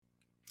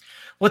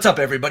What's up,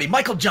 everybody?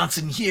 Michael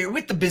Johnson here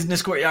with the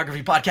Business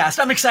Choreography Podcast.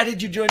 I'm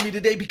excited you joined me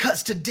today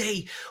because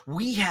today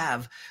we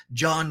have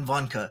Jonathan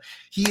Warncke.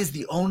 He is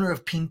the owner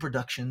of Ping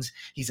Productions.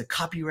 He's a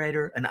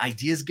copywriter, an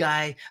ideas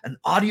guy, an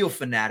audio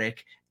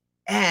fanatic,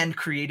 and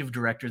creative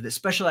director that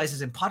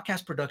specializes in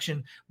podcast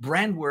production,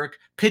 brand work,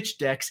 pitch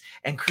decks,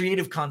 and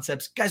creative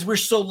concepts. Guys, we're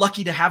so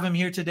lucky to have him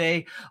here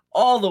today,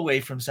 all the way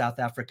from South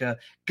Africa.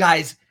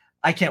 Guys,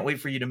 I can't wait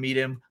for you to meet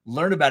him,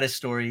 learn about his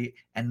story,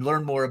 and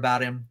learn more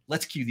about him.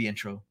 Let's cue the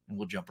intro, and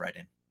we'll jump right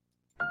in.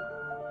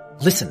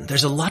 Listen,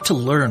 there's a lot to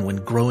learn when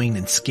growing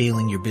and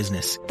scaling your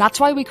business.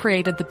 That's why we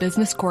created the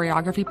Business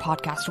Choreography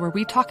Podcast, where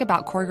we talk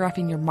about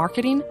choreographing your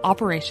marketing,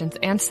 operations,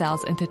 and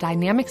sales into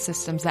dynamic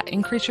systems that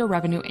increase your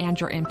revenue and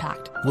your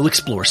impact. We'll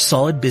explore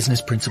solid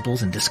business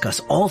principles and discuss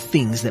all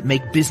things that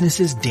make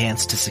businesses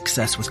dance to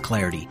success with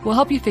clarity. We'll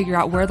help you figure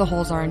out where the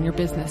holes are in your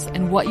business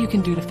and what you can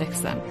do to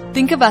fix them.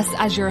 Think of us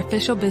as your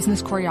official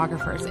business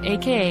choreographers,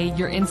 aka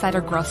your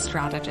insider growth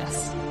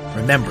strategists.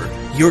 Remember,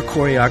 your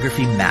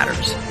choreography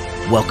matters.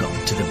 Welcome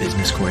to the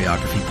Business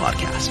Choreography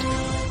Podcast.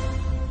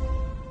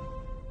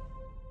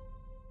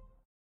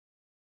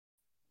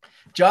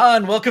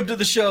 John, welcome to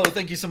the show.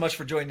 Thank you so much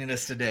for joining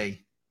us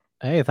today.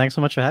 Hey, thanks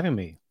so much for having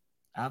me.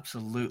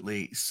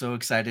 Absolutely. So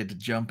excited to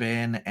jump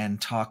in and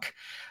talk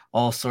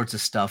all sorts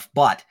of stuff.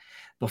 But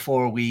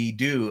before we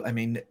do,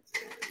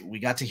 we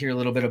got to hear a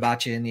little bit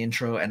about you in the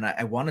intro, and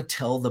I want to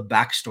tell the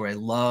backstory. I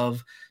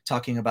love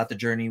talking about the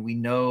journey. We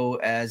know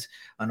as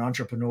an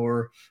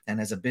entrepreneur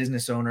and as a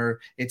business owner,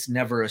 it's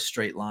never a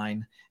straight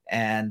line.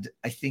 And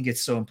I think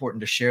it's so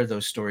important to share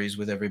those stories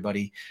with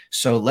everybody.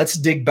 So let's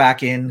dig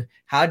back in.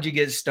 How'd you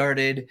get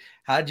started?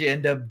 How'd you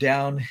end up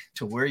down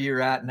to where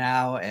you're at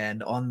now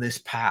and on this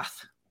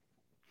path?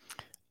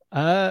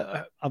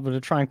 I'm going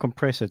to try and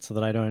compress it so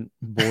that I don't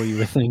bore you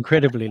with an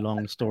incredibly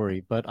long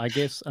story. But I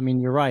guess,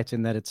 you're right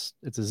in that it's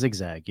a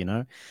zigzag, you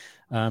know.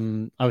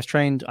 I was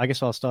trained,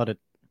 I'll start at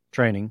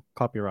training,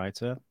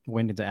 copywriter,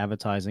 went into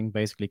advertising,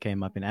 basically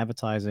came up in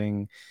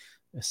advertising,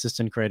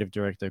 assistant creative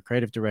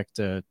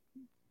director,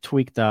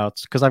 tweaked out,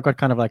 because I've got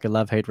kind of like a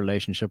love-hate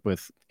relationship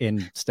with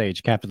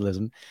end-stage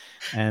capitalism,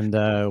 and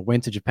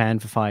went to Japan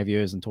for 5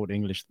 years and taught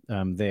English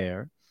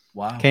there.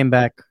 Wow. Came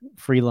back,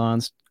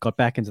 freelanced, got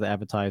back into the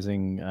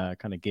advertising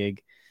kind of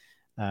gig.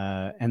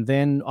 And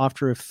then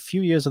after a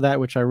few years of that,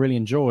 which I really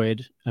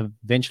enjoyed,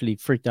 eventually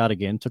freaked out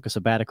again, took a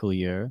sabbatical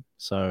year.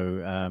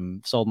 So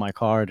sold my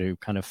car to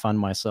kind of fund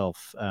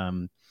myself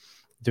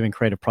doing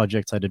creative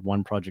projects. I did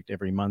one project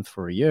every month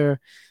for a year,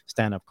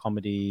 stand-up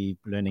comedy,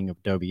 learning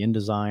Adobe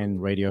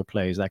InDesign, radio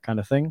plays, that kind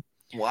of thing.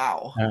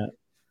 Wow.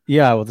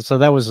 So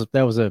that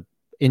was a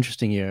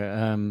interesting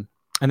year.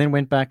 And then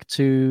went back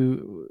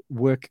to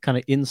work kind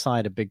of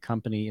inside a big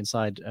company.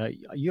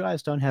 You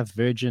guys don't have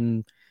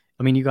Virgin.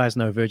 You guys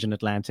know Virgin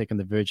Atlantic and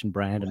the Virgin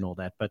brand and all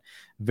that, but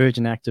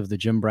Virgin Active, the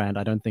gym brand,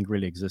 I don't think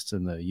really exists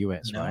in the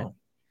US, right?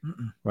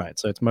 Mm-mm. Right.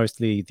 So it's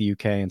mostly the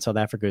UK, and South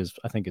Africa is,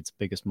 I think, its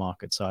biggest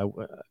market.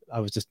 So I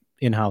was just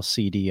in-house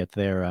CD at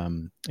their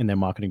in their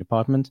marketing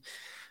department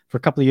for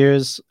a couple of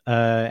years,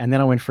 and then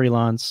I went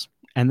freelance.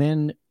 And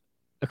then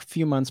a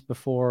few months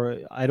before,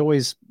 I'd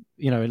always,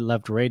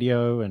 loved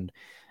radio and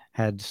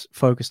had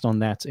focused on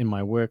that in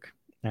my work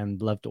and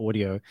loved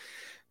audio.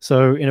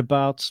 So in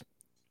about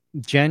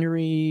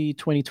January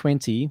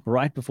 2020,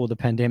 right before the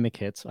pandemic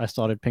hit, I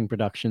started Ping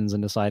Productions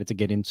and decided to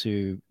get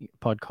into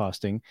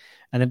podcasting.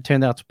 And it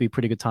turned out to be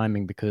pretty good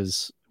timing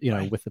because,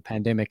 with the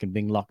pandemic and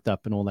being locked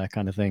up and all that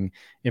kind of thing,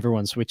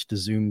 everyone switched to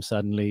Zoom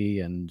suddenly,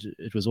 and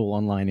it was all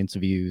online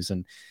interviews.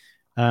 And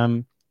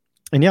now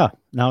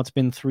it's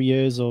been 3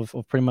 years of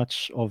pretty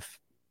much of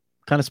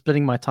kind of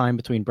splitting my time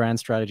between brand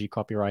strategy,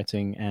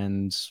 copywriting,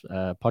 and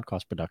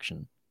podcast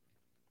production.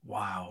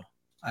 Wow.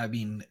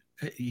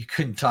 You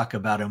couldn't talk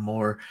about a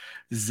more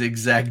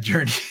zigzag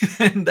journey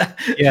than that.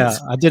 Yeah,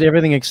 I did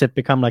everything except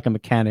become like a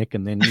mechanic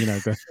and then,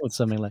 go with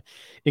something like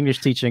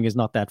English teaching is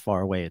not that far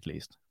away, at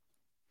least.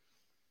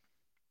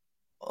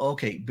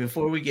 Okay,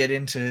 before we get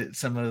into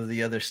some of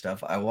the other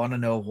stuff, I want to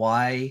know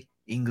why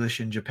English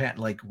in Japan.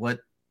 Like what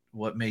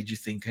made you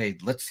think, hey,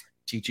 let's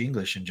teach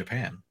English in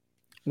Japan?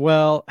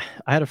 Well,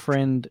 I had a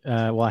friend,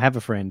 I have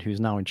a friend who's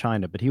now in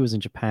China, but he was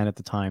in Japan at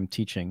the time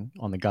teaching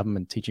on the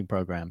government teaching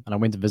program. And I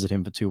went to visit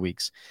him for 2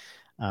 weeks.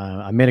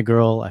 I met a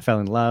girl, I fell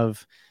in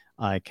love.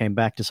 I came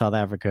back to South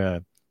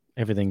Africa.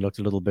 Everything looked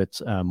a little bit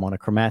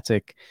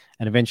monochromatic.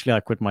 And eventually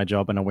I quit my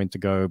job and I went to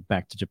go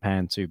back to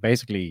Japan to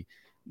basically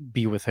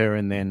be with her.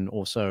 And then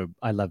also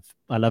I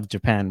loved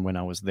Japan when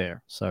I was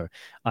there. So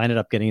I ended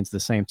up getting into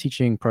the same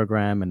teaching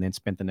program and then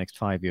spent the next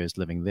 5 years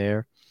living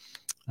there.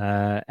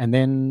 And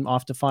then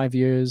after 5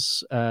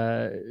 years,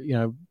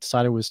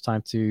 decided it was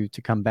time to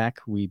come back.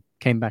 We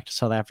came back to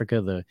South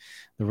Africa. The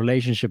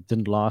relationship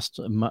didn't last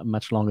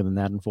much longer than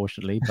that,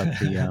 unfortunately.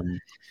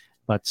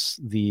 But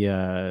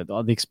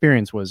the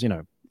experience was,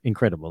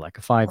 incredible. Like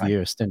a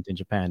 5-year stint in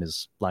Japan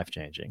is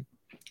life-changing.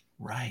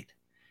 Right.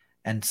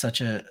 And such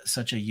a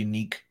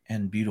unique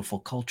and beautiful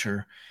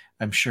culture.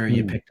 I'm sure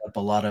you picked up a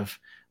lot of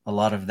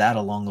that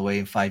along the way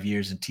in 5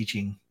 years and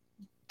teaching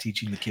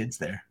the kids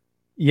there.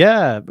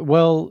 Yeah,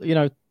 well,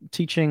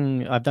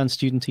 teaching, I've done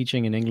student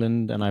teaching in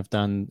England, and I've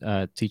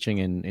done teaching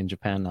in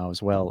Japan now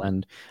as well,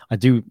 and I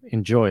do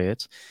enjoy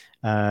it.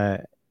 Uh,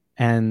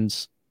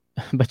 and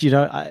but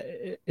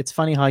it's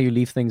funny how you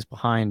leave things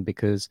behind,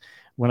 because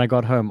when I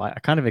got home, I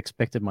kind of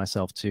expected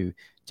myself to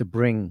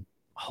bring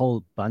a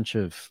whole bunch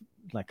of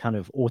like kind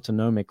of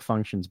autonomic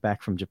functions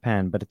back from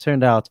Japan, but it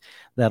turned out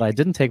that I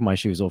didn't take my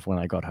shoes off when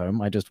I got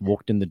home. I just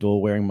walked in the door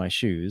wearing my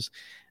shoes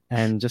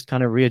and just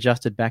kind of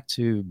readjusted back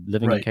to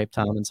living in Right. Cape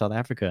Town in South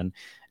Africa. And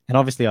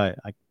obviously I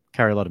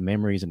carry a lot of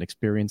memories and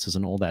experiences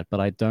and all that,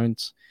 but I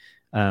don't,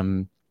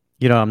 um,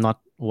 I'm not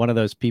one of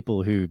those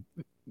people who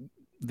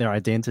their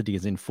identity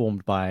is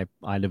informed by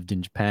I lived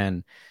in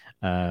Japan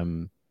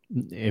um,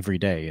 every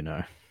day.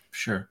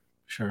 Sure.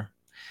 Sure.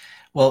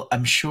 Well,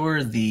 I'm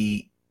sure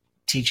the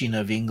teaching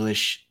of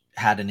English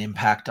had an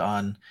impact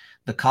on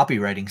the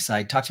copywriting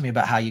side. Talk to me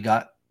about how you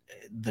got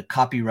the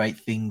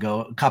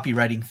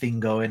copywriting thing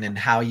going, and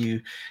how you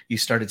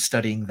started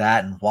studying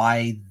that, and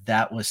why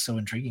that was so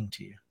intriguing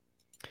to you.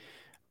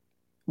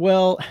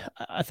 Well,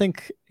 I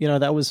think,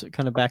 that was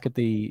kind of back at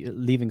the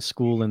leaving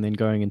school and then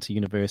going into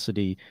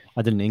university.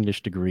 I did an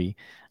English degree.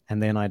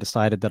 And then I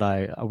decided that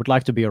I would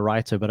like to be a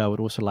writer, but I would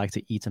also like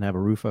to eat and have a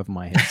roof over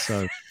my head.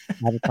 So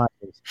advertising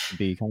would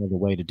be kind of the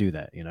way to do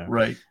that.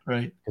 Right,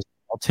 right, Because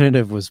the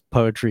alternative was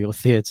poetry or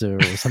theater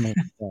or something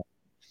like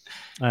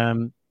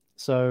that.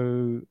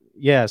 So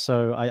yeah,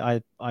 so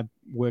I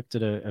worked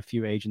at a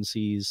few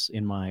agencies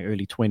in my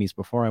early 20s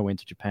before I went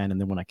to Japan.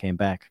 And then when I came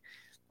back,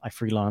 I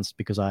freelanced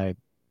because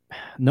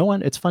no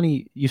one, it's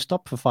funny, you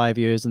stop for 5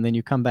 years and then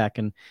you come back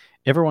and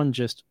everyone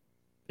just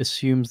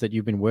assumes that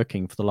you've been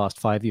working for the last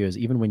 5 years,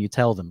 even when you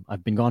tell them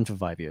I've been gone for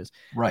 5 years.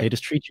 They right.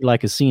 just treat you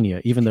like a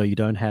senior, even though you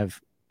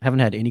haven't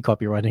had any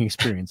copywriting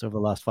experience over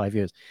the last 5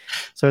 years.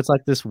 So it's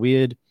like this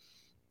weird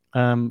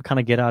kind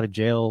of get out of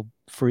jail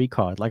free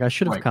card. Like I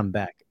should have Right. come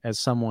back as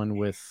someone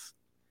with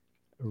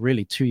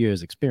really 2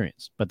 years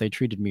experience, but they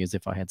treated me as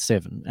if I had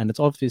 7. And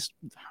it's obvious,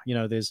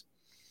 there's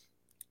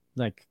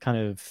like kind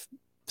of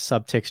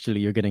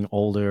subtextually you're getting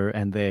older,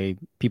 and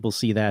people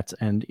see that,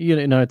 and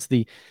it's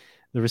the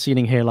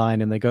receding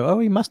hairline, and they go, oh,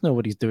 he must know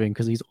what he's doing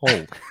because he's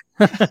old.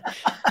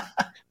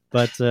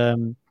 But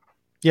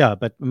yeah,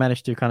 but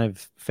managed to kind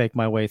of fake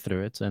my way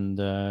through it. And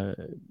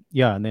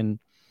yeah, and then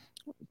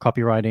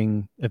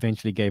copywriting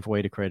eventually gave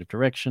way to creative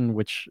direction,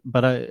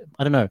 but I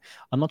don't know,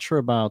 I'm not sure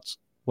about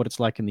what it's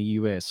like in the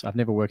US. I've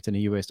never worked in a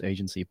US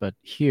agency, but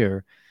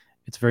here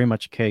it's very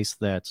much a case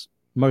that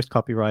most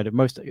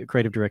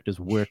creative directors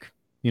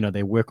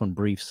they work on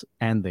briefs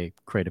and they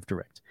creative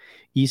direct.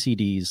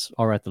 ECDs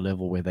are at the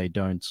level where they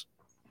don't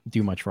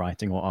do much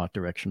writing or art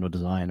direction or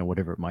design or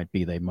whatever it might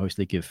be. They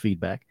mostly give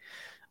feedback.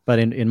 But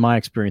in my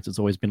experience, it's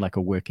always been like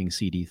a working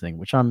CD thing,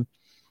 which I'm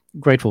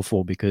grateful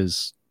for,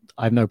 because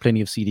I've known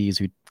plenty of CDs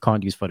who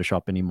can't use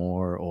Photoshop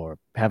anymore or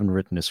haven't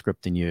written a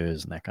script in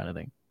years and that kind of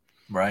thing.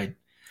 Right.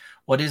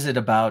 What is it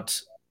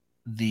about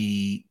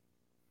the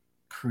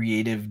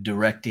creative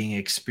directing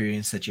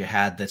experience that you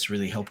had that's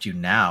really helped you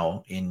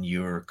now in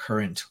your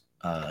current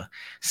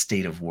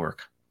state of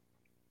work?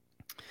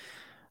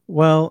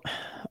 Well,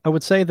 I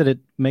would say that it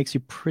makes you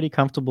pretty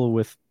comfortable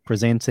with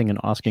presenting and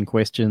asking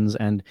questions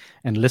and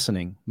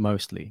listening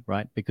mostly,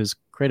 right? Because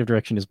creative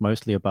direction is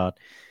mostly about,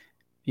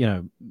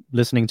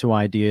 listening to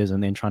ideas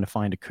and then trying to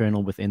find a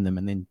kernel within them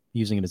and then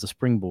using it as a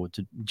springboard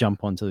to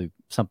jump onto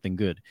something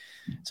good.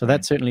 So Right.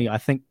 that certainly, I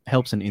think,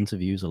 helps in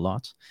interviews a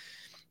lot.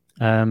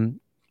 And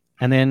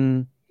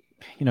then,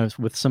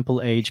 with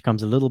simple age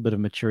comes a little bit of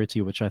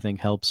maturity, which I think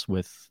helps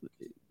with,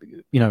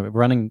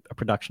 running a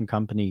production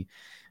company.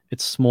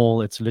 It's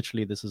small. It's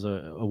literally, this is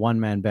a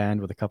one-man band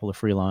with a couple of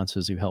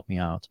freelancers who help me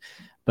out,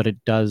 but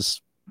it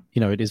does,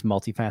 it is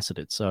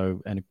multifaceted.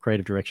 So, and a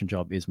creative direction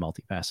job is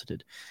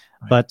multifaceted.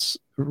 Right. But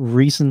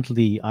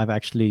recently I've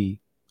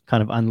actually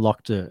kind of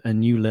unlocked a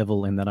new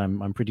level in that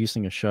I'm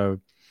producing a show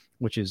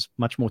which is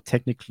much more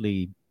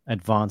technically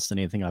advanced than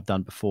anything I've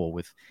done before,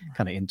 with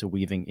kind of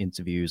interweaving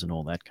interviews and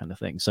all that kind of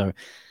thing. So,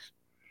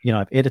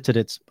 I've edited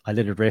it, I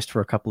let it rest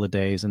for a couple of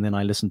days, and then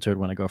I listen to it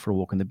when I go for a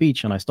walk on the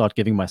beach and I start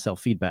giving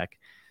myself feedback.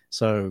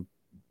 So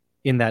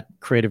in that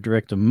creative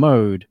director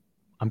mode,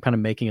 I'm kind of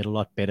making it a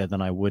lot better than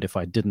I would if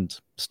I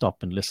didn't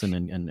stop and listen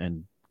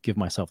and give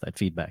myself that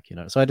feedback.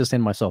 So I just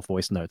send myself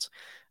voice notes,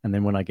 and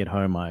then when I get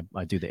home,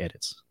 I do the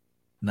edits.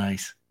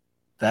 Nice.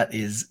 That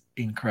is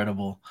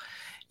incredible.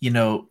 In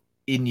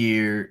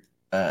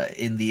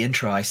the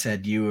intro, I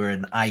said you were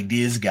an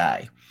ideas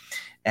guy,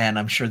 and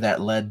I'm sure that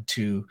led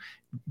to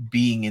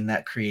being in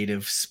that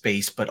creative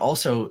space, but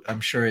also I'm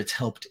sure it's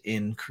helped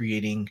in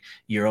creating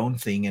your own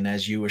thing. And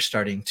as you were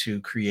starting to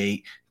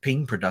create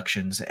Ping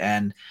Productions,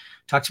 and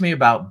talk to me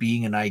about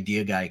being an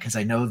idea guy, because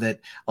I know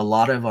that a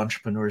lot of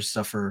entrepreneurs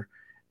suffer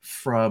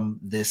from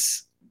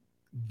this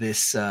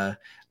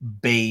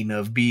bane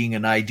of being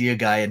an idea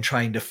guy and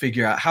trying to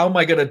figure out, how am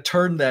I going to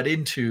turn that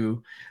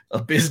into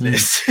a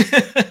business?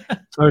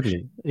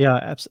 Totally.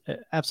 Yeah,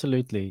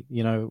 absolutely.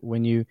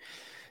 When you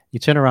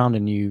turn around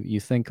and you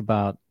think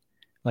about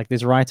Like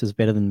there's writers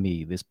better than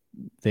me.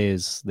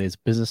 There's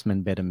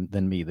businessmen better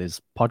than me.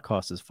 There's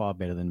podcasters far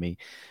better than me.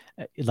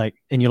 Like,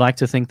 and you like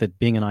to think that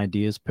being an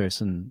ideas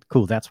person,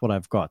 cool, that's what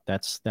I've got.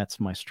 That's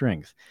my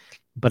strength.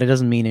 But it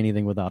doesn't mean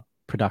anything without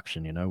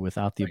production,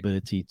 without the Right.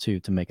 ability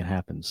to make it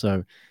happen.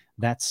 So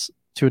that's,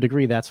 to a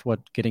degree, that's what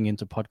getting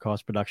into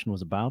podcast production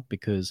was about,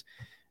 because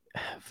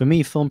for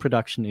me, film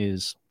production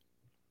is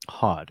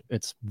hard.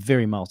 It's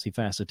very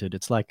multifaceted.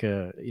 It's like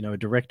a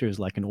director is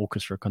like an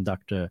orchestra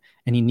conductor,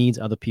 and he needs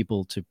other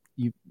people to.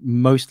 You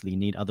mostly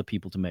need other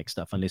people to make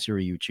stuff, unless you're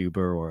a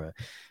YouTuber or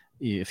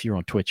if you're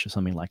on Twitch or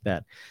something like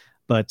that.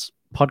 But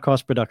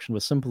podcast production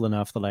was simple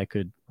enough that I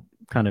could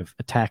kind of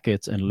attack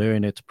it and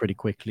learn it pretty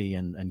quickly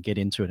and get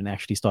into it and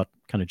actually start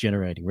kind of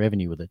generating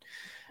revenue with it.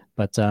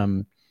 But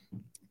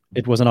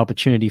it was an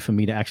opportunity for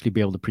me to actually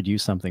be able to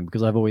produce something,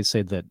 because I've always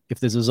said that if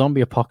there's a zombie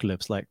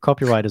apocalypse, like,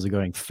 copywriters are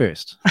going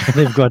first.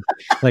 They've got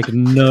like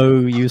no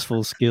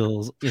useful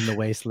skills in the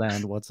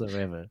wasteland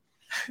whatsoever.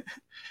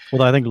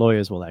 Although I think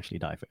lawyers will actually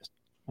die first.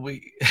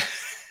 We,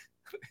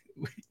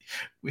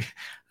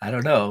 I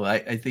don't know.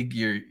 I think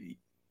your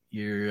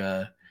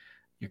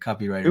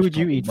copywriter. Who would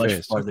you eat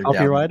first,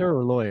 copywriter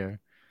or lawyer?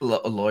 A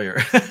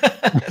lawyer.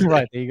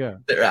 Right, there you go.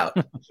 They're out.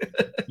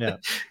 Yeah.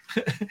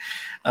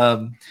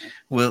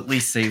 We'll at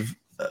least save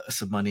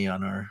some money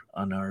on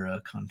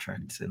our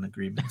contracts and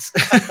agreements.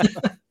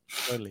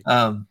 Totally.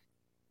 Well,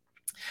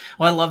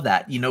 I love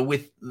that.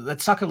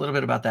 Let's talk a little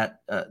bit about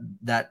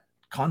that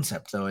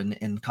concept though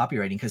in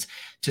copywriting, because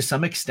to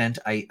some extent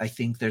I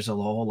think there's a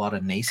whole lot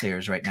of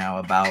naysayers right now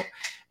about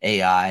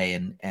AI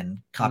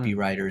and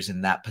copywriters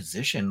in that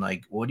position.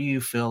 Like, what do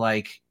you feel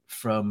like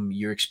from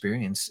your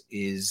experience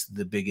is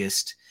the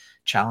biggest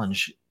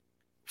challenge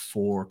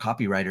for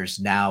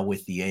copywriters now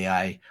with the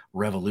AI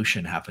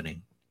revolution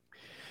happening?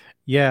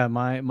 Yeah,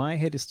 my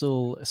head is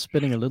still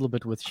spinning a little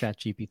bit with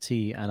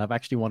ChatGPT, and I've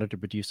actually wanted to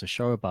produce a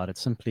show about it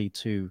simply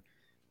to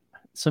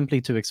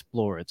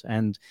explore it.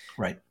 And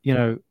right,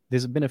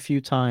 there's been a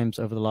few times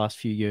over the last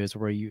few years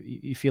where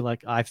you feel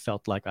like I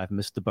felt like I've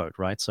missed the boat,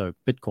 right? So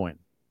Bitcoin,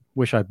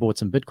 wish I bought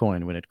some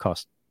Bitcoin when it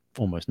cost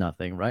almost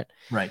nothing, right?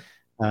 Right.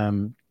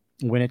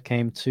 When it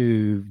came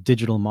to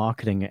digital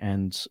marketing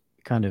and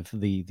kind of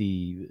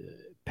the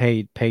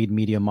paid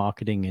media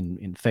marketing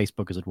in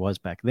Facebook as it was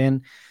back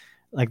then,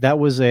 like that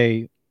was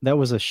a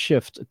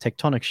shift, a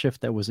tectonic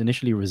shift that was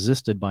initially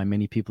resisted by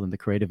many people in the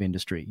creative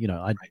industry.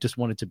 I just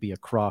wanted to be a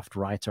craft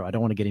writer. I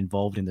don't want to get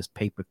involved in this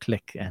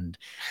pay-per-click and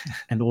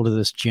all of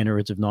this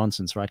generative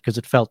nonsense, right? Because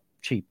it felt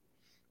cheap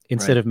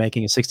instead of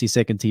making a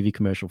 60-second TV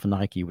commercial for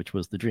Nike, which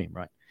was the dream,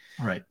 right?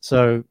 Right.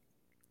 So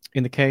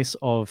in the case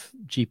of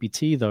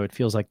GPT, though, it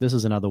feels like this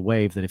is another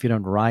wave that if you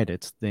don't ride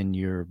it, then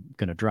you're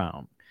going to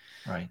drown.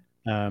 Right.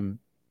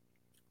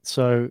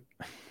 So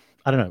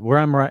I don't know where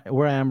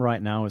I am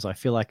right now is I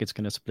feel like it's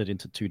going to split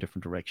into two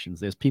different directions.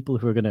 There's people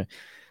who are going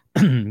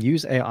to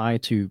use AI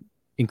to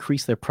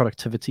increase their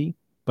productivity,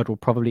 but will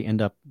probably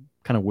end up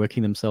kind of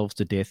working themselves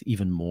to death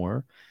even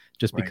more,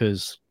 just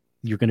because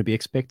you're going to be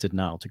expected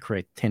now to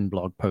create 10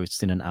 blog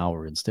posts in an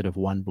hour instead of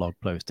one blog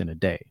post in a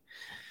day.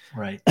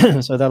 Right.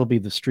 So that'll be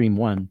the stream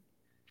one.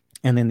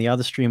 And then the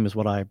other stream is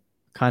what I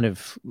kind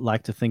of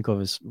like to think of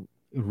as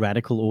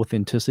radical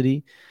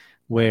authenticity,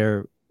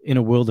 where in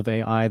a world of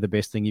AI, the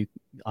best thing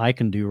I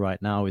can do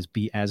right now is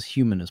be as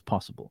human as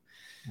possible.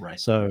 Right.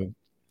 So,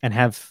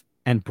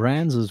 and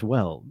brands as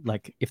well.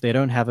 Like if they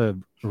don't have a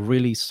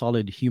really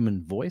solid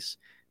human voice,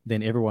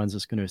 then everyone's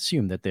just going to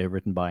assume that they're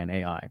written by an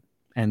AI.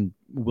 And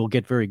we'll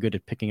get very good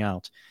at picking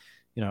out,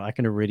 I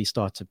can already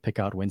start to pick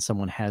out when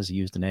someone has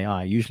used an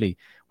AI. Usually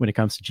when it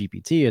comes to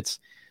GPT,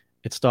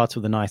 it starts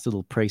with a nice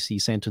little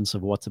précis sentence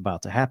of what's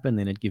about to happen.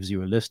 Then it gives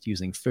you a list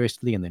using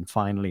firstly and then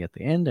finally at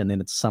the end, and then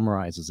it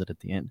summarizes it at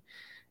the end.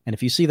 And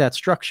if you see that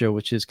structure,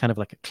 which is kind of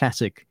like a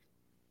classic,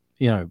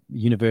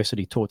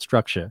 university taught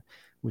structure,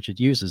 which it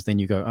uses, then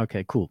you go,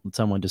 okay, cool.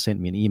 Someone just sent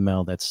me an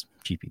email that's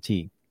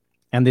GPT.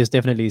 And there's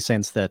definitely a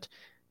sense that,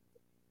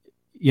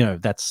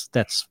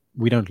 that's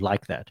we don't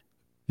like that.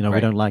 We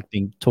don't like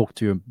being talked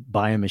to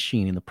by a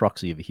machine in the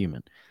proxy of a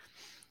human.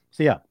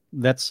 So yeah,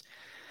 I'm just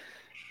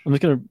going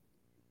to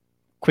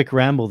quick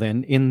ramble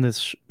then. In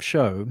this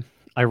show,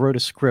 I wrote a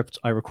script.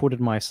 I recorded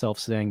myself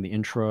saying the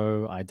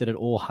intro. I did it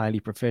all highly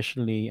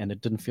professionally, and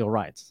it didn't feel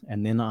right.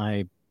 And then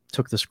I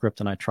took the script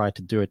and I tried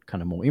to do it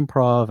kind of more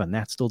improv, and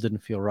that still didn't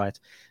feel right.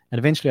 And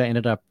eventually I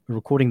ended up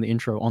recording the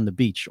intro on the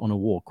beach on a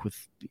walk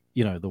with,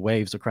 the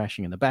waves are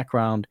crashing in the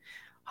background,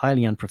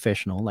 highly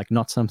unprofessional, like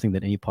not something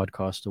that any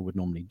podcaster would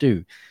normally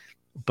do.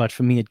 But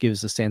for me, it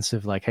gives a sense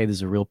of like, hey,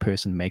 there's a real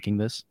person making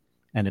this,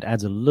 and it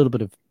adds a little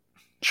bit of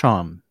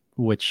charm,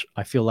 which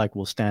I feel like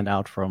will stand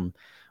out from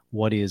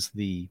what is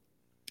the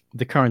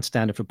current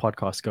standard for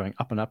podcasts going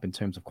up and up in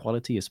terms of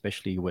quality,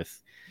 especially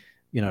with,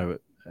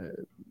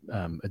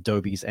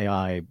 Adobe's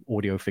AI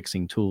audio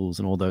fixing tools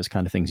and all those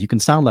kind of things. You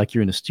can sound like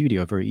you're in a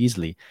studio very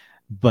easily,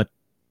 but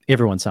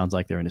everyone sounds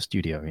like they're in a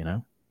studio,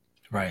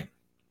 Right.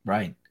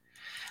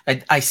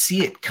 I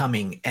see it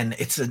coming, and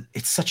it's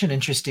such an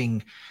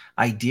interesting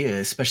idea,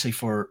 especially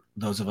for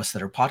those of us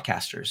that are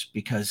podcasters,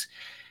 because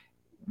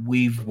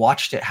we've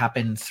watched it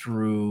happen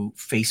through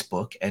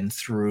Facebook and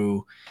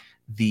through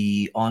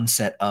the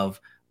onset of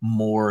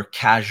more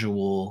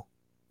casual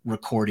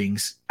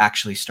recordings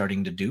actually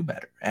starting to do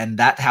better. And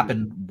that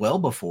happened well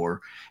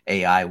before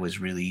AI was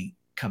really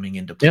coming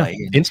into Yeah,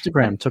 play.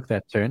 Instagram took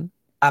that turn.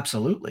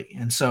 Absolutely.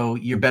 And so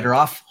you're better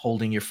off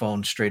holding your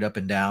phone straight up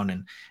and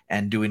down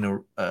and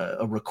doing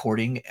a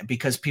recording,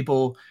 because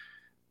people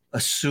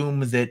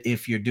assume that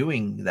if you're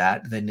doing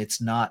that, then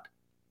it's not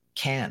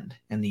canned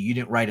and you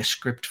didn't write a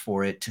script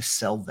for it to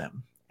sell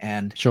them.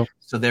 And Sure.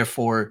 so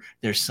therefore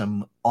there's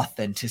some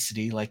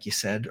authenticity, like you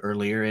said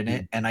earlier, in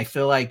it. And I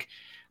feel like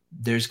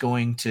there's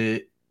going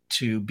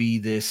to be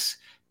this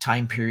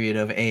time period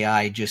of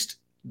AI just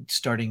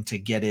starting to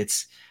get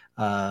its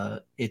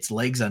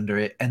legs under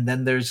it, and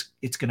then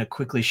it's going to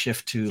quickly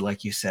shift to,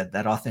 like you said,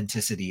 that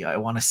authenticity. I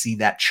want to see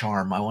that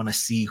charm. I want to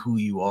see who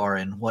you are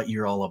and what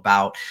you're all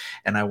about,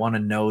 and I want to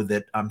know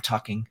that I'm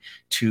talking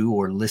to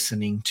or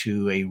listening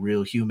to a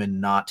real human,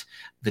 not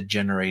the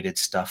generated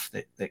stuff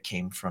that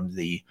came from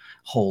the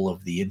whole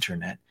of the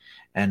internet.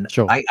 And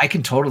Sure. I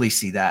can totally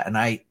see that, and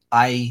I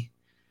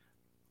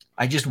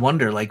just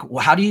wonder, like,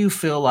 how do you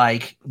feel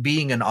like,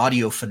 being an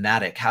audio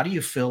fanatic, how do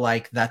you feel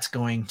like that's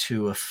going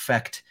to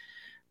affect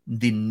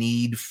the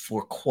need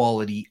for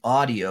quality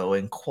audio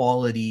and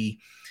quality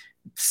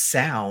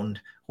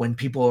sound when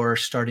people are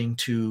starting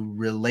to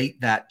relate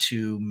that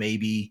to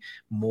maybe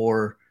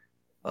more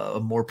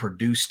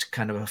produced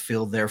kind of a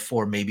feel?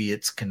 Therefore, maybe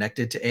it's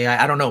connected to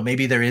AI. I don't know.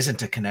 Maybe there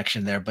isn't a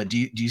connection there, but do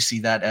you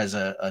see that as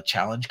a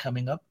challenge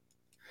coming up?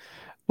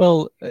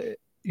 Well,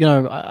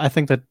 I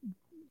think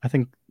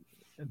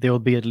there will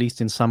be, at least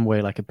in some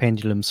way, like a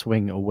pendulum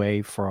swing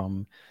away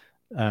from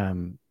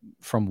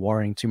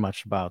worrying too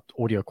much about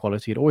audio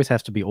quality. It always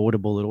has to be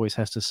audible. It always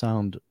has to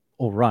sound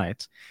all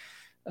right.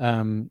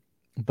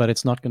 But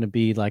it's not going to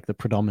be like the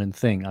predominant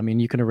thing. I mean,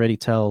 you can already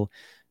tell,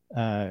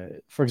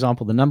 for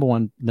example, the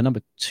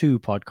number two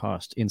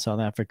podcast in South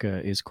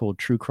Africa is called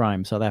True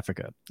Crime South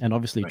Africa. And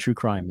obviously Right. true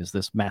crime is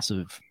this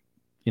massive,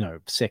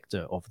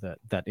 sector of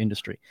that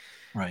industry.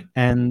 Right.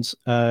 And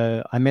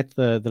I met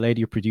the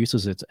lady who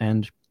produces it,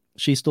 and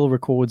she still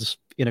records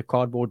in a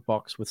cardboard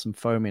box with some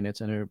foam in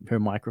it and her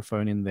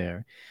microphone in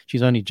there.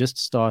 She's only just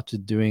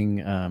started doing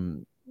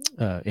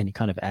any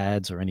kind of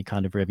ads or any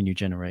kind of revenue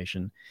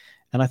generation.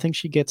 And I think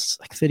she gets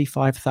like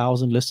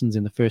 35,000 listens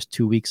in the first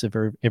 2 weeks of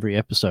every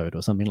episode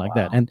or something like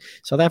that. And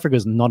South Africa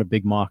is not a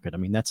big market. I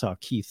mean, that's our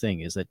key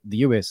thing, is that the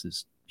US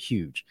is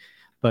huge,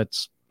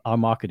 but our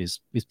market is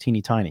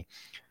teeny tiny.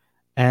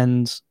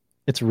 And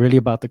it's really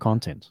about the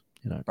content,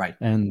 Right.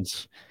 And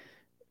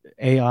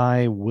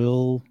AI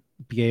will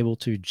be able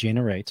to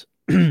generate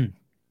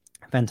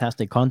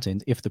fantastic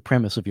content if the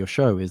premise of your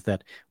show is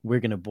that we're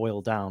going to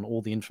boil down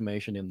all the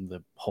information in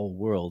the whole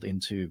world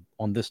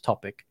on this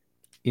topic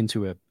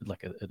into a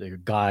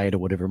guide or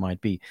whatever it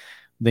might be.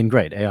 Then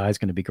great, AI is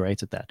going to be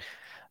great at that.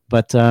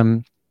 But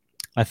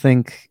I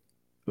think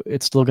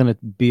it's still going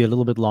to be a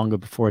little bit longer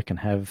before it can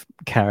have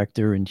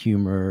character and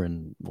humor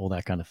and all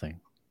that kind of thing.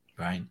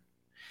 Right.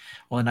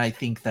 Well, and I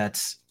think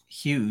that's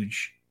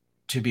huge,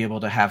 to be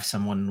able to have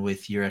someone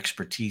with your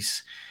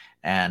expertise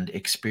and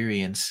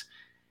experience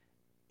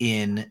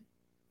in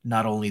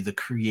not only the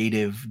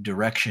creative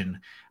direction,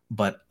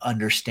 but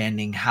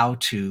understanding how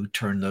to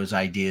turn those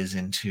ideas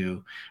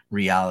into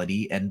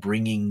reality and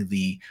bringing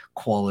the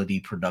quality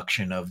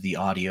production of the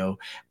audio,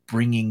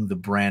 bringing the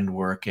brand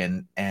work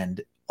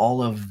and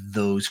all of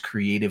those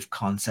creative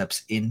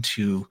concepts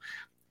into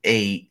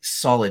a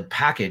solid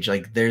package.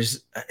 Like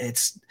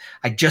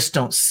I just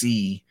don't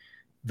see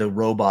the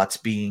robots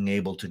being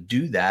able to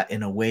do that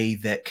in a way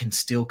that can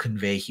still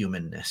convey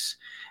humanness.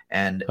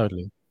 And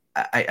Totally.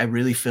 I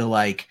really feel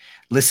like,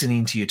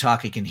 listening to you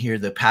talk, I can hear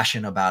the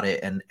passion about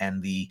it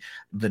and the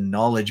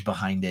knowledge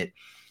behind it.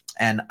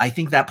 And I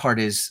think that part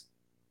is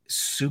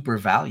super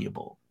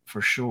valuable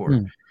for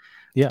sure.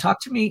 Yeah.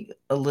 Talk to me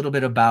a little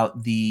bit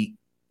about the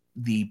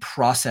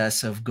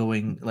process of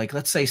going, like,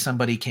 let's say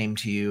somebody came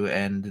to you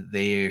and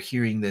they're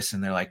hearing this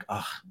and they're like,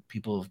 oh,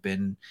 people have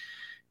been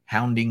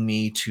hounding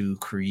me to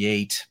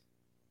create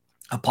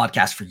a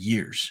podcast for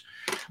years.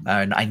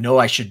 And I know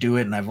I should do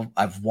it, and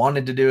I've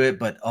wanted to do it,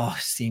 but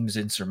it seems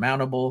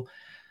insurmountable.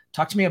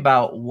 Talk to me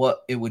about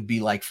what it would be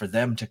like for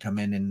them to come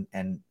in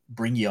and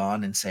bring you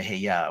on and say, hey,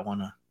 yeah, I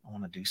want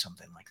to do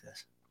something like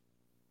this.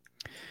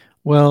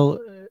 Well,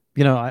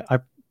 I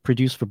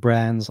produce for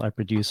brands. I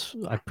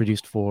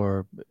produced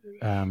for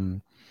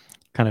kind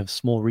of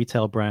small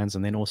retail brands,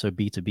 and then also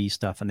B2B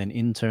stuff, and then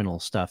internal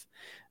stuff.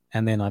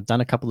 And then I've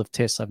done a couple of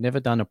tests. I've never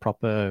done a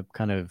proper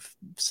kind of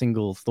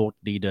single thought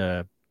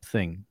leader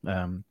thing.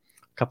 A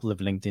couple of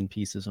LinkedIn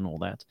pieces and all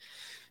that.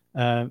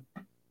 And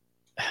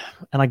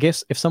I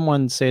guess if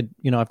someone said,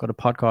 I've got a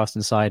podcast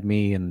inside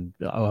me, and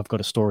I've got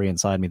a story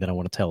inside me that I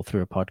want to tell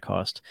through a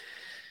podcast.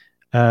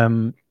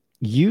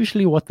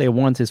 Usually what they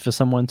want is for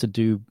someone to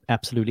do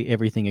absolutely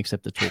everything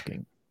except the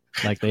talking.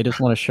 Like they just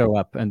want to show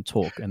up and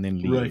talk and then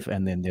Right. leave,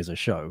 and then there's a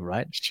show,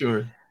 right?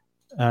 Sure.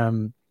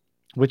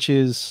 Which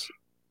is,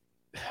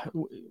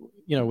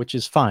 which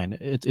is fine.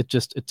 It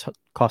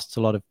costs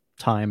a lot of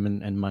time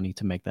and money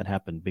to make that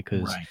happen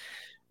because,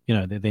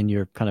 Right. then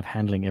you're kind of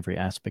handling every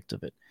aspect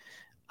of it.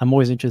 I'm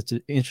always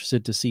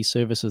interested to see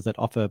services that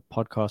offer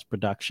podcast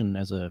production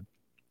as a,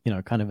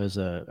 kind of as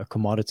a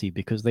commodity,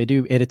 because they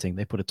do editing.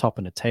 They put a top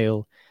and a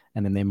tail,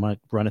 and then they might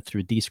run it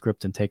through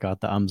Descript and take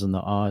out the ums and the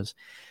ahs.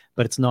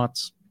 But it's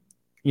not,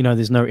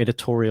 there's no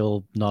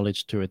editorial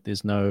knowledge to it.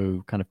 There's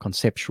no kind of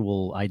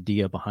conceptual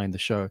idea behind the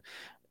show.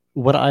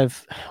 What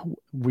I've,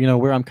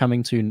 where I'm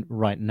coming to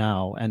right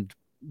now, and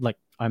like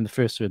I'm the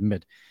first to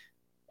admit,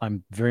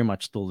 I'm very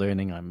much still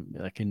learning. I'm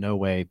like in no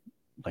way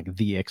like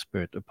the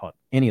expert about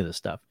any of this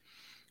stuff.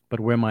 But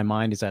where my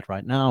mind is at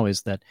right now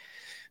is that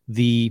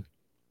the,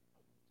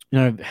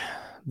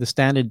 the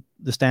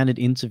standard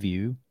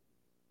interview,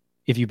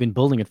 if you've been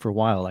building it for a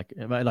while, like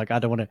I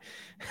don't want to,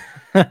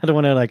 I don't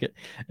want to like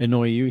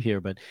annoy you here,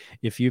 but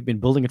if you've been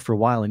building it for a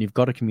while and you've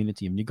got a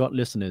community and you've got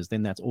listeners,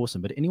 then that's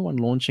awesome. But anyone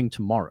launching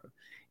tomorrow,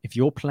 if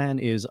your plan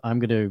is I'm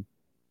going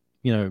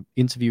to,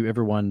 interview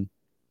everyone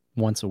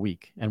once a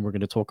week and we're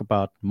going to talk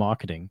about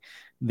marketing,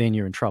 then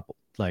you're in trouble.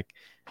 Like,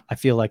 I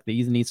feel like there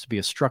either needs to be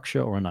a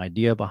structure or an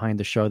idea behind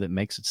the show that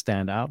makes it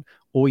stand out,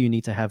 or you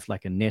need to have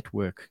like a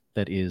network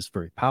that is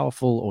very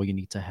powerful, or you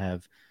need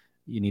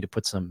to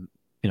put some,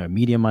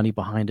 media money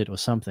behind it or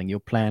something. Your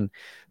plan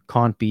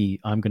can't be,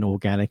 I'm going to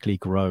organically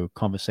grow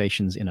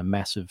conversations in a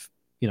massive,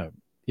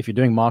 if you're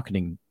doing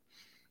marketing,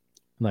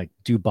 like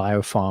do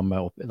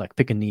biopharma or like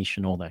pick a niche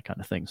and all that kind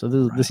of thing. So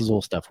this is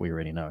all stuff we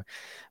already know,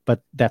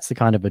 but that's the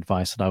kind of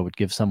advice that I would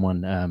give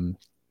someone.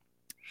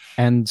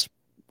 And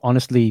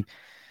honestly,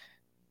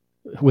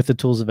 with the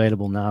tools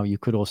available now, you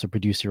could also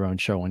produce your own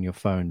show on your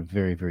phone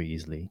very, very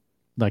easily.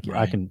 Like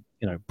I can,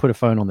 put a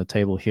phone on the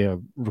table here,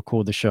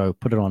 record the show,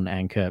 put it on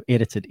Anchor,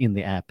 edit it in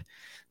the app.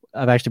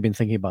 I've actually been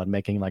thinking about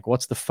making like,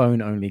 what's the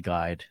phone only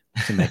guide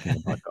to making a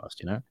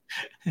podcast,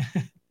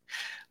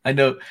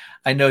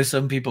 I know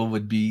some people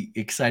would be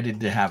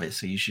excited to have it,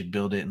 so you should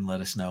build it and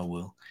let us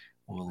know.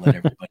 We'll let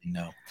everybody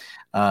know.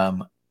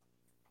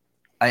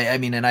 I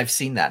mean, and I've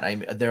seen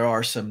that. There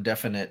are some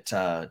definite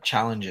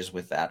challenges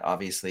with that.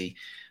 Obviously,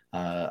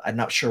 I'm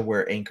not sure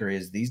where Anchor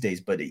is these days,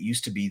 but it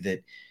used to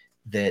be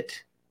that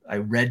I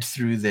read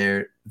through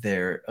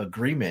their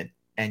agreement,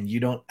 and you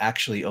don't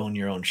actually own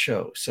your own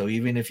show. So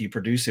even if you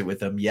produce it with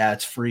them, yeah,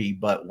 it's free,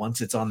 but once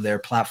it's on their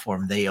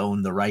platform, they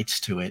own the rights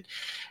to it.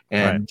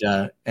 And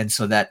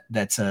so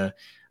that's a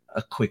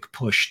quick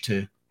push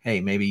to,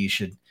 hey, maybe you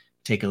should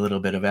take a little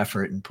bit of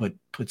effort and put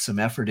some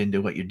effort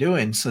into what you're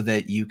doing so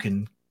that you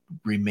can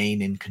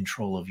remain in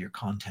control of your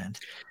content.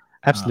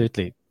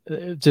 Absolutely.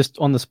 Just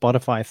on the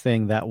Spotify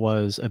thing, that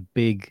was a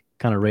big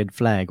kind of red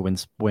flag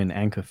when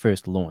Anchor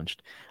first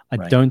launched.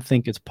 I don't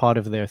think it's part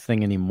of their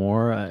thing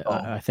anymore.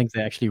 I think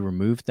they actually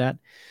removed that.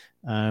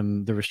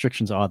 The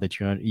restrictions are that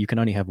you can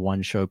only have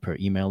one show per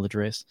email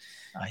address.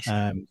 I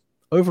see.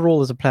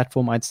 Overall, as a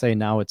platform, I'd say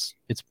now it's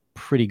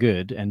pretty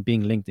good, and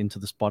being linked into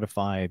the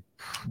Spotify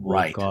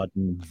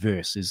garden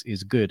verse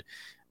is good.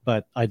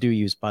 But I do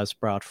use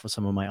Buzzsprout for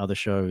some of my other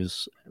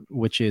shows,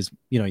 which is,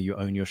 you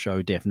own your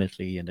show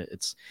definitely. And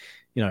it's,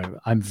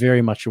 I'm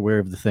very much aware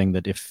of the thing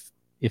that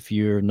if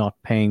you're not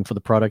paying for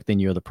the product, then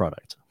you're the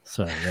product.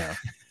 So yeah,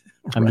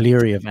 I'm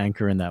leery of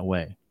Anchor in that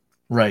way.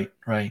 Right.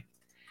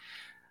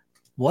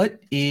 What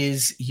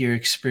is your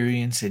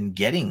experience in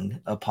getting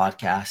a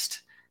podcast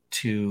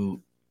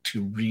to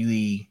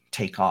really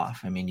take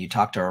off? I mean, you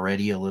talked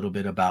already a little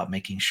bit about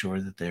making sure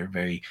that they're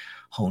very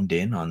honed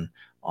in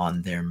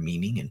on their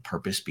meaning and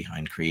purpose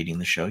behind creating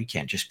the show. You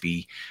can't just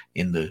be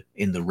in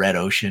the red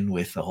ocean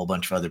with a whole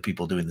bunch of other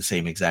people doing the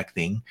same exact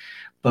thing.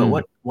 But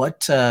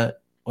what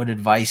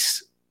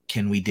advice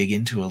can we dig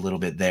into a little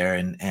bit there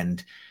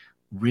and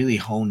really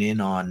hone in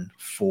on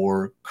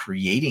for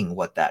creating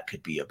what that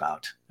could be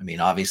about? I mean,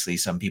 obviously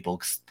some people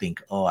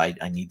think, oh, I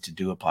need to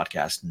do a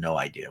podcast. No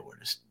idea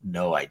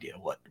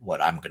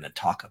what I'm going to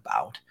talk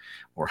about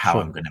or how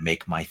I'm going to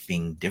make my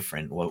thing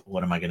different.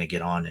 What am I going to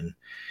get on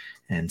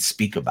and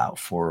speak about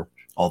for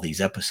all these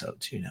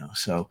episodes,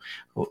 So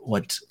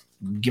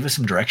give us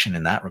some direction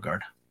in that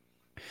regard.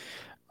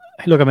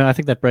 Look, I mean, I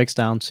think that breaks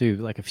down to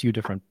like a few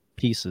different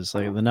pieces.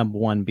 Like the number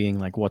one being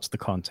like, what's the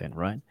content,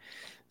 right?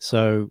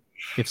 So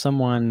if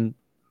someone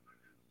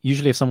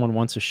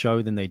wants a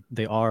show, then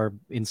they are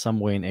in some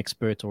way an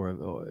expert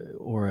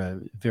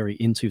or very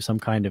into some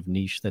kind of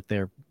niche that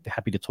they're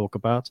happy to talk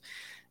about.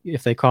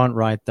 If they can't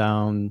write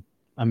down,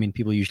 I mean,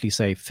 people usually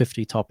say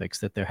 50 topics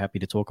that they're happy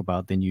to talk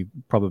about, then you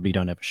probably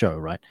don't have a show,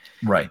 right?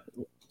 Right.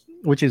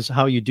 Which is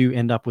how you do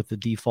end up with the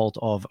default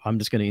of, I'm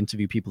just going to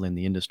interview people in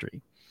the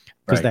industry,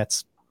 because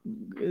that's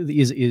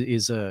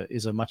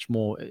a much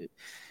more,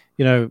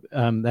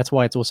 that's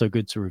why it's also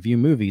good to review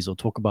movies or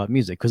talk about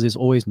music, because there's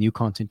always new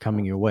content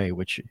coming your way,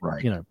 which,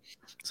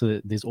 so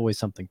there's always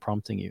something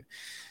prompting you.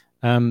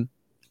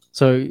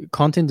 So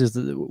content is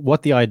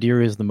what the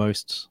idea is the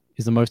most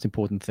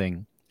important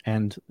thing.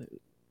 And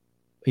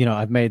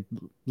I've made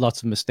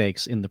lots of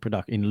mistakes in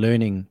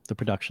learning the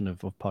production of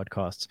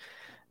podcasts.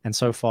 And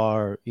so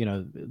far,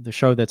 the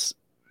show that's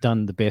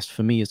done the best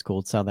for me is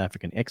called South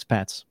African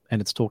Expats,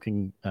 and it's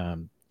talking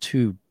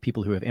to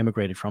people who have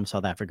emigrated from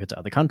South Africa to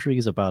other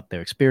countries about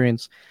their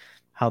experience,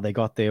 how they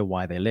got there,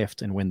 why they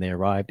left, and when they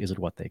arrived, is it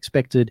what they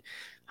expected,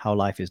 how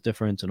life is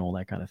different, and all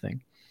that kind of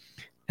thing.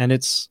 And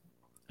it's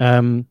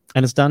done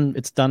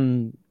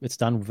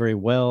very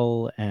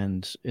well,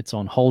 and it's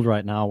on hold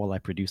right now while I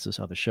produce this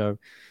other show.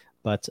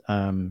 But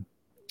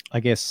I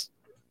guess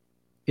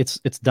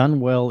it's done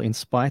well in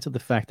spite of the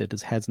fact that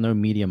it has no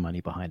media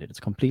money behind it. It's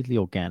completely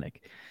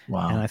organic.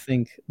 Wow. And I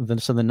think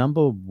the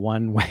number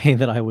one way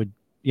that I would,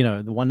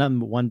 the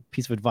one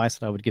piece of advice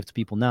that I would give to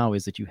people now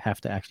is that you have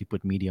to actually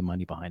put media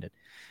money behind it.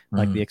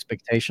 Like the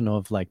expectation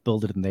of like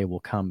build it and they will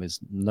come is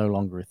no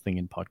longer a thing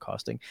in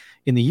podcasting.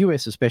 In the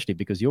US especially,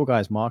 because your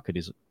guys' market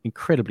is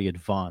incredibly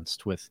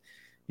advanced with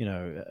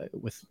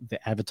the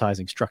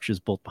advertising structures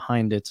built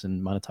behind it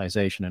and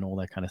monetization and all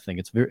that kind of thing.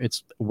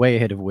 It's way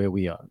ahead of where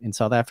we are. In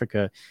South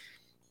Africa,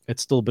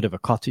 it's still a bit of a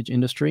cottage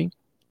industry.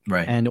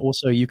 Right. And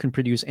also you can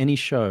produce any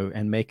show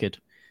and make it,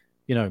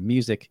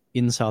 music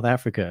in South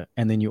Africa,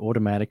 and then you're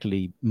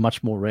automatically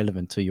much more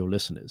relevant to your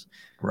listeners.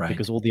 Right.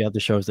 Because all the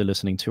other shows they're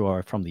listening to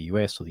are from the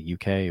US or the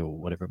UK or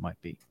whatever it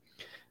might be.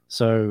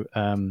 So,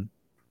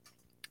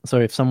 so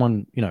if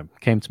someone,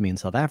 came to me in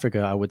South Africa,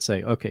 I would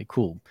say, okay,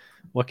 cool.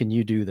 What can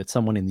you do that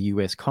someone in the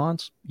US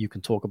can't? You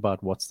can talk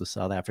about what's the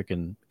South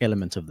African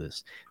element of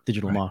this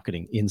digital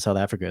marketing in South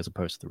Africa as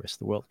opposed to the rest of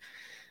the world.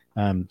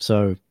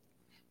 So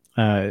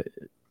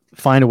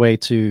find a way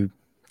to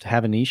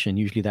have a niche, and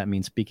usually that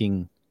means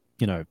speaking,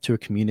 to a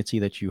community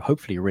that you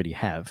hopefully already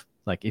have.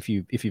 Like if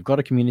you've got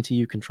a community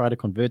you can try to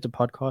convert to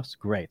podcasts,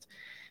 great.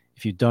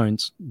 If you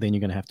don't, then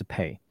you're going to have to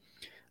pay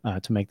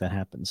to make that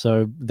happen.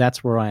 So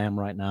that's where I am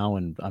right now,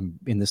 and I'm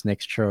in this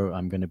next show.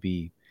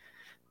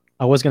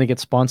 I was going to get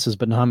sponsors,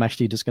 but now I'm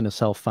actually just going to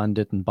self-fund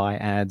it and buy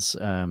ads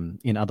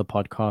in other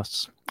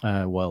podcasts.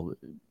 Well,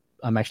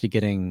 I'm actually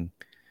getting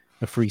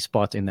a free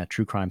spot in that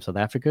True Crime South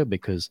Africa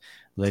because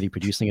the lady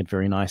producing it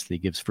very nicely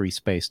gives free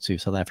space to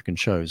South African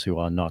shows who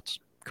are not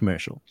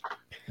commercial.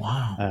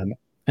 Wow.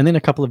 And then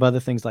a couple of other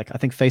things, like I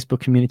think Facebook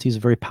communities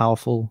are very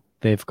powerful.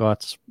 They've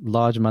got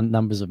large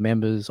numbers of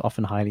members,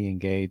 often highly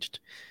engaged.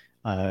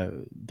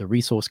 The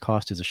Resource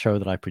Cast is a show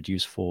that I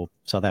produce for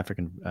South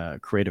African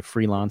creative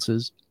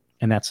freelancers.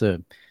 And that's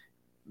a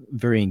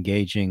very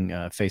engaging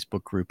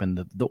Facebook group,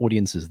 and the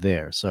audience is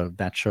there. So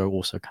that show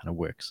also kind of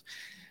works.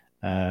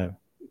 So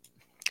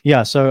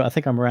I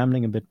think I'm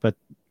rambling a bit, but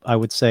I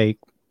would say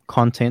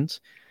content,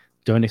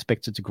 don't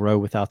expect it to grow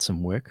without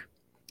some work.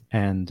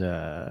 And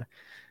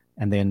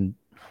then,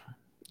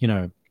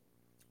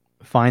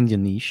 find your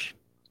niche.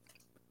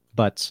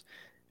 But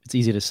it's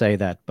easy to say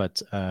that,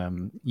 but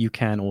you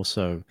can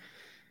also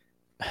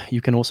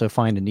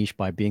find a niche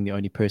by being the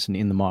only person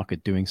in the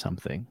market doing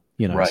something.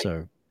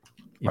 So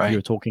if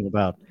you're talking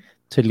about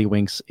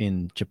Tiddlywinks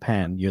in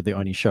Japan, you're the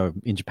only show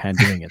in Japan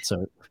doing it.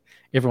 So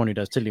everyone who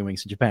does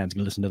Tiddlywinks in Japan is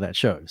going to listen to that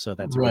show. So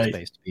that's a good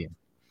space to be in.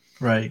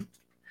 Right.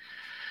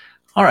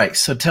 All right.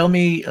 So tell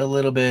me a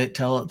little bit,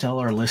 tell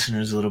our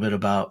listeners a little bit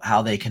about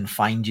how they can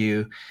find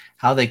you,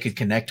 how they could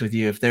connect with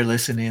you. If they're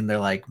listening, they're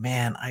like,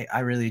 man, I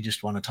really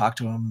just want to talk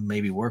to them,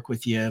 maybe work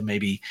with you,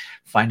 maybe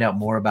find out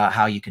more about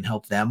how you can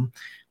help them.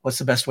 What's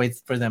the best way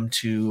for them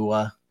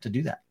to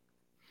do that?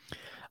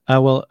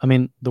 Well, I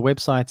mean, the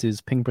website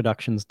is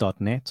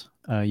pingproductions.net.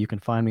 You can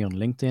find me on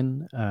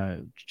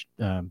LinkedIn.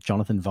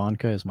 Jonathan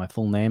Warncke is my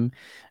full name.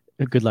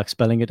 Good luck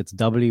spelling it. It's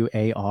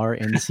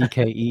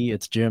Warncke.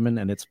 It's German,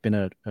 and it's been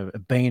a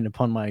bane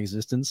upon my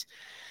existence.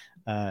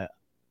 And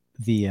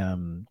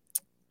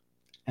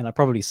I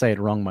probably say it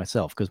wrong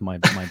myself because my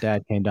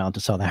dad came down to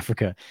South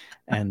Africa,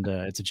 and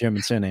it's a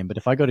German surname. But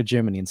if I go to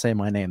Germany and say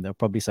my name, they'll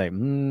probably say,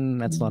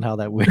 that's not how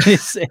that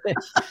works.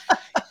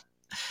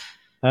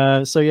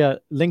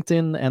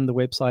 LinkedIn and the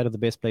website are the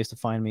best place to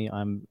find me.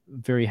 I'm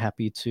very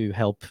happy to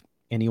help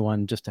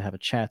anyone just to have a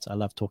chat. I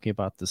love talking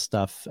about this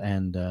stuff,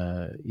 and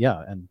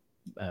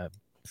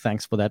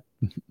thanks for that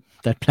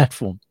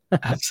platform.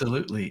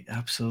 Absolutely.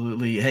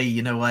 Hey,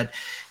 you know what?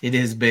 It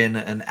has been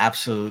an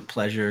absolute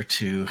pleasure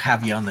to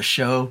have you on the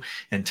show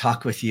and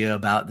talk with you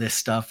about this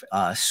stuff.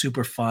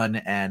 Super fun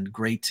and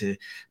great to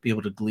be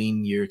able to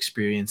glean your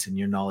experience and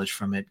your knowledge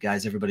from it.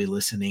 Guys, everybody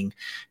listening,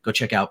 go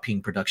check out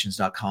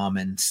pingproductions.com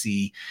and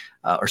see,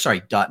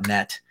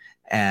 .net,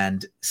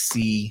 and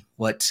see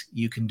what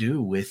you can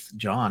do with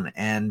John.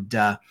 And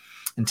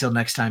until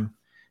next time,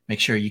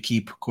 make sure you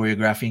keep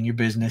choreographing your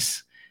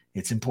business.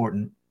 It's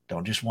important.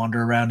 Don't just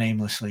wander around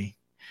aimlessly.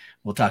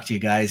 We'll talk to you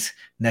guys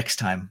next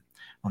time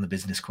on the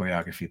Business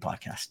Choreography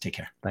Podcast. Take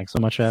care. Thanks so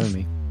much for having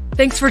me.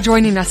 Thanks for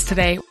joining us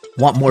today.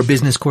 Want more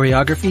business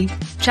choreography?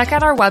 Check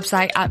out our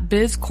website at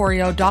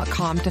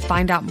bizchoreo.com to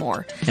find out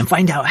more. And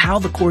find out how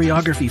the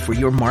choreography for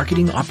your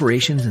marketing,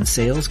 operations, and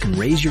sales can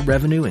raise your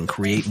revenue and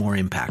create more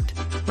impact.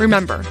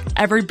 Remember,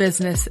 every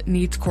business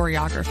needs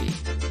choreography.